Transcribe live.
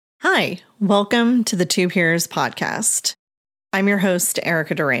Hi, welcome to the Two Peers podcast. I'm your host,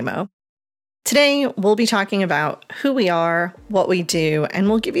 Erica Duramo. Today, we'll be talking about who we are, what we do, and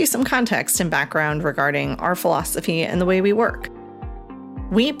we'll give you some context and background regarding our philosophy and the way we work.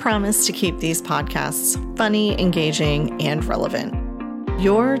 We promise to keep these podcasts funny, engaging, and relevant.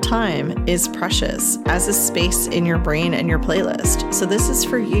 Your time is precious as a space in your brain and your playlist, so this is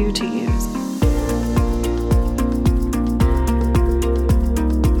for you to use.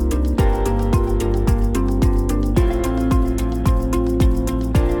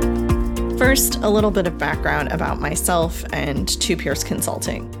 First, a little bit of background about myself and Two Peers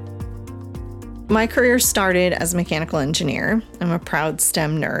Consulting. My career started as a mechanical engineer. I'm a proud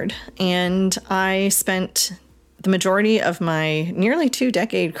STEM nerd, and I spent the majority of my nearly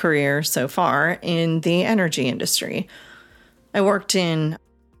 2-decade career so far in the energy industry. I worked in a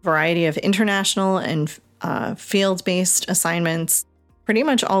variety of international and field-based assignments pretty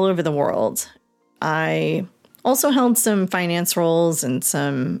much all over the world. I also held some finance roles and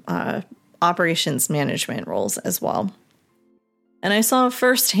some operations management roles as well. And I saw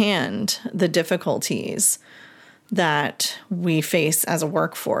firsthand the difficulties that we face as a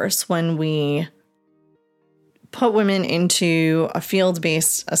workforce when we put women into a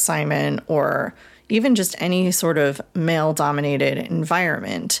field-based assignment or even just any sort of male-dominated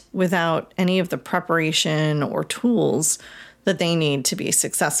environment without any of the preparation or tools that they need to be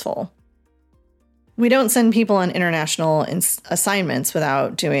successful. We don't send people on international assignments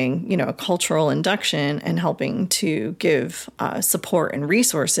without doing, a cultural induction and helping to give support and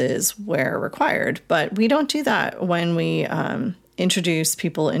resources where required. But we don't do that when we introduce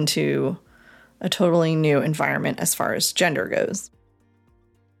people into a totally new environment as far as gender goes.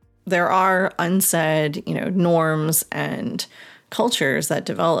 There are unsaid, norms and cultures that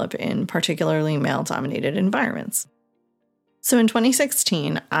develop in particularly male-dominated environments. So in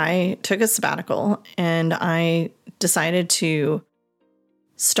 2016, I took a sabbatical and I decided to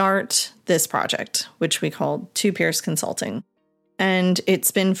start this project, which we called Two Peers Consulting. And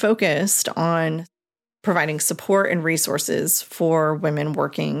it's been focused on providing support and resources for women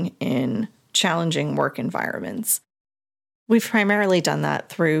working in challenging work environments. We've primarily done that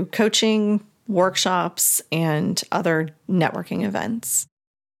through coaching, workshops, and other networking events.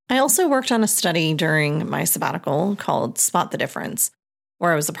 I also worked on a study during my sabbatical called Spot the Difference,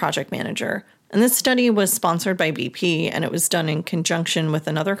 where I was a project manager. And this study was sponsored by BP, and it was done in conjunction with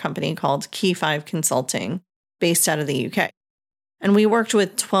another company called Key5 Consulting, based out of the UK. And we worked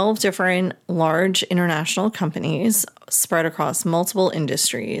with 12 different large international companies spread across multiple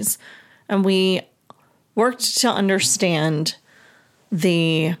industries. And we worked to understand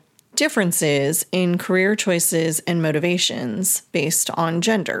the differences in career choices and motivations based on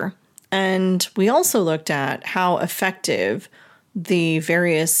gender. And we also looked at how effective the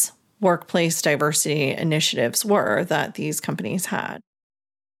various workplace diversity initiatives were that these companies had.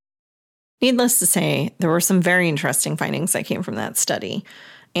 Needless to say, there were some very interesting findings that came from that study,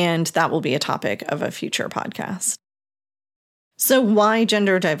 and that will be a topic of a future podcast. So why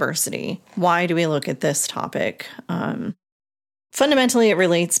gender diversity? Why do we look at this topic? Fundamentally, it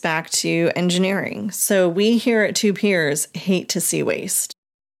relates back to engineering. So we here at Two Peers hate to see waste.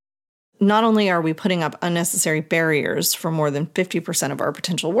 Not only are we putting up unnecessary barriers for more than 50% of our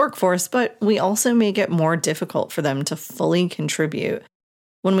potential workforce, but we also make it more difficult for them to fully contribute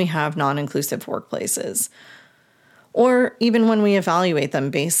when we have non-inclusive workplaces, or even when we evaluate them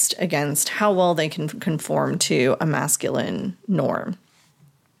based against how well they can conform to a masculine norm.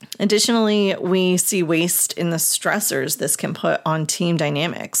 Additionally, we see waste in the stressors this can put on team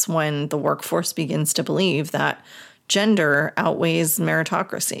dynamics when the workforce begins to believe that gender outweighs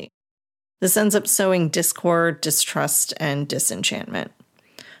meritocracy. This ends up sowing discord, distrust, and disenchantment.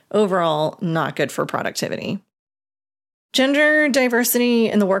 Overall, not good for productivity. Gender diversity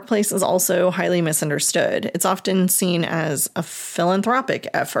in the workplace is also highly misunderstood. It's often seen as a philanthropic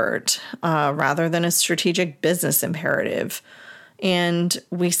effort rather than a strategic business imperative. And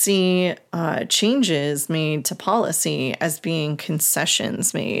we see changes made to policy as being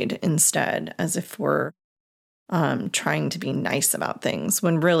concessions made instead, as if we're trying to be nice about things,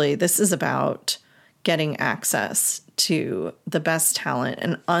 when really this is about getting access to the best talent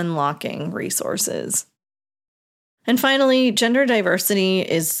and unlocking resources. And finally, gender diversity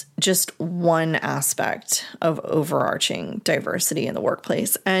is just one aspect of overarching diversity in the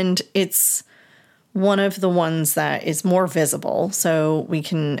workplace. And it's one of the ones that is more visible, so we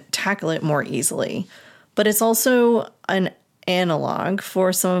can tackle it more easily. But it's also an analog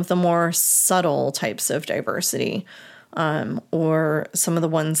for some of the more subtle types of diversity, or some of the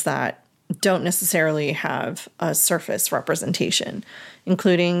ones that don't necessarily have a surface representation,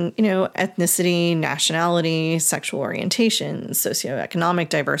 including, ethnicity, nationality, sexual orientation, socioeconomic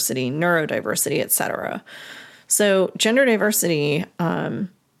diversity, neurodiversity, etc. So gender diversity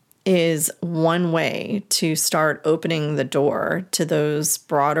is one way to start opening the door to those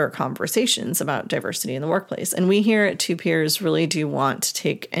broader conversations about diversity in the workplace. And we here at Two Peers really do want to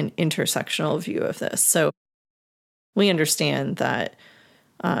take an intersectional view of this. So we understand that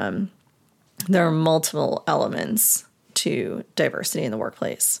there are multiple elements to diversity in the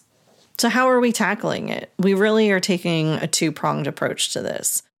workplace. So how are we tackling it? We really are taking a two-pronged approach to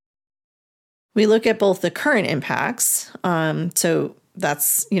this. We look at both the current impacts, so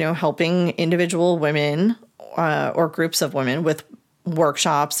that's, helping individual women or groups of women with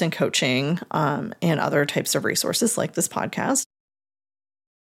workshops and coaching and other types of resources like this podcast.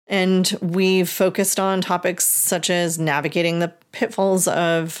 And we've focused on topics such as navigating the pitfalls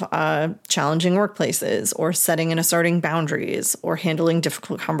of challenging workplaces, or setting and asserting boundaries, or handling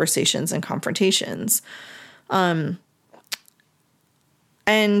difficult conversations and confrontations. And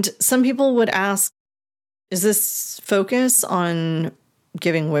some people would ask, is this focus on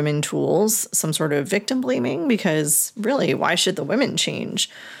giving women tools some sort of victim blaming? Because really, why should the women change?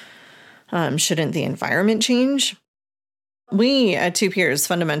 Shouldn't the environment change? We at Two Peers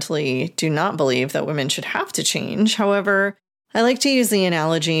fundamentally do not believe that women should have to change. However, I like to use the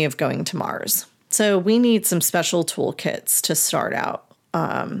analogy of going to Mars. So we need some special toolkits to start out.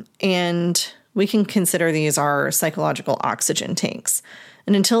 And we can consider these our psychological oxygen tanks.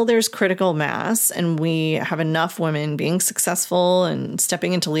 And until there's critical mass and we have enough women being successful and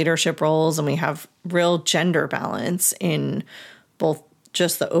stepping into leadership roles, and we have real gender balance in both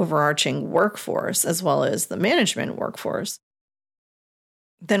just the overarching workforce as well as the management workforce,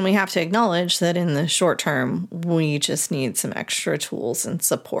 then we have to acknowledge that in the short term, we just need some extra tools and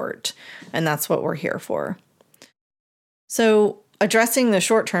support. And that's what we're here for. So addressing the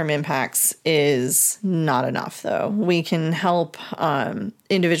short-term impacts is not enough, though. We can help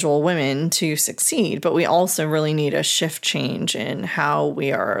individual women to succeed, but we also really need a shift change in how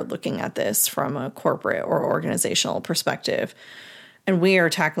we are looking at this from a corporate or organizational perspective. And we are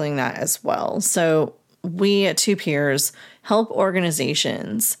tackling that as well. So we at Two Peers help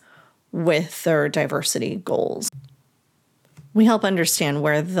organizations with their diversity goals. We help understand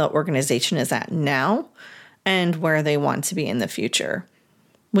where the organization is at now and where they want to be in the future.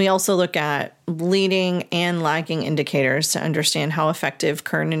 We also look at leading and lagging indicators to understand how effective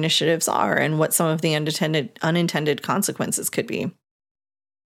current initiatives are and what some of the unintended consequences could be.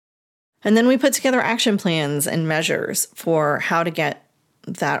 And then we put together action plans and measures for how to get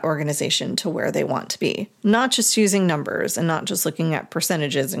that organization to where they want to be. Not just using numbers and not just looking at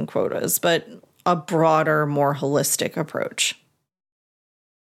percentages and quotas, but a broader, more holistic approach.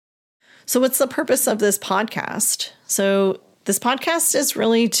 So what's the purpose of this podcast? So this podcast is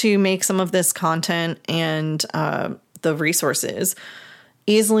really to make some of this content and the resources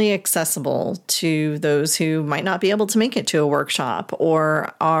easily accessible to those who might not be able to make it to a workshop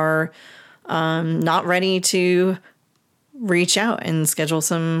or are not ready to reach out and schedule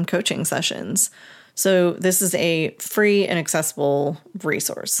some coaching sessions. So this is a free and accessible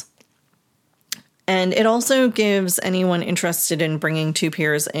resource. And it also gives anyone interested in bringing Two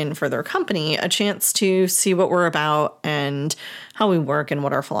Peers in for their company a chance to see what we're about and how we work and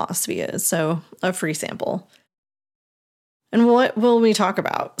what our philosophy is. So a free sample. And what will we talk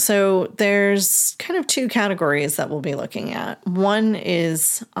about? So there's kind of two categories that we'll be looking at. One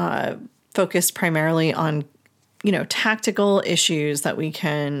is focused primarily on, tactical issues that we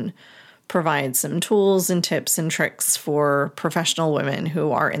can provide some tools and tips and tricks for professional women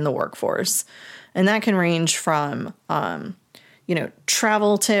who are in the workforce. And that can range from,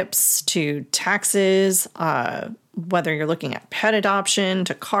 travel tips to taxes, whether you're looking at pet adoption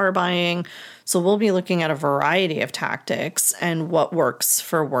to car buying. So we'll be looking at a variety of tactics and what works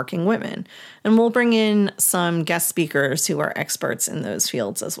for working women. And we'll bring in some guest speakers who are experts in those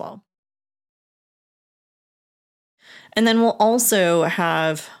fields as well. And then we'll also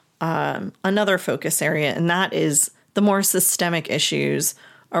have another focus area, and that is the more systemic issues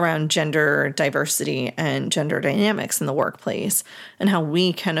around gender diversity and gender dynamics in the workplace, and how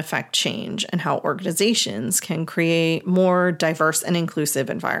we can affect change and how organizations can create more diverse and inclusive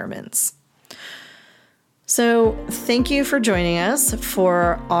environments. So thank you for joining us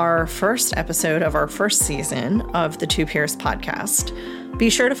for our first episode of our first season of the Two Peers podcast. Be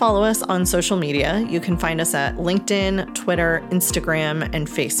sure to follow us on social media. You can find us at LinkedIn, Twitter, Instagram, and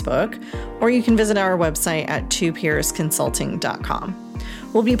Facebook, or you can visit our website at twopeersconsulting.com.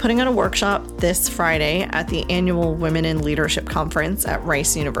 We'll be putting on a workshop this Friday at the annual Women in Leadership Conference at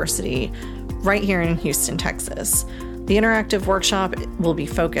Rice University, right here in Houston, Texas. The interactive workshop will be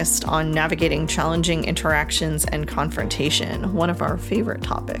focused on navigating challenging interactions and confrontation, one of our favorite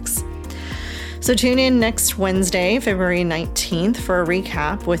topics. So tune in next Wednesday, February 19th, for a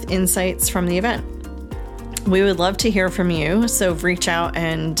recap with insights from the event. We would love to hear from you, so reach out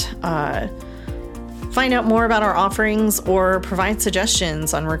and find out more about our offerings or provide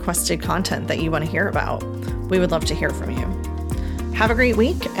suggestions on requested content that you want to hear about. We would love to hear from you. Have a great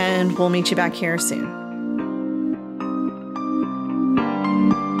week, and we'll meet you back here soon.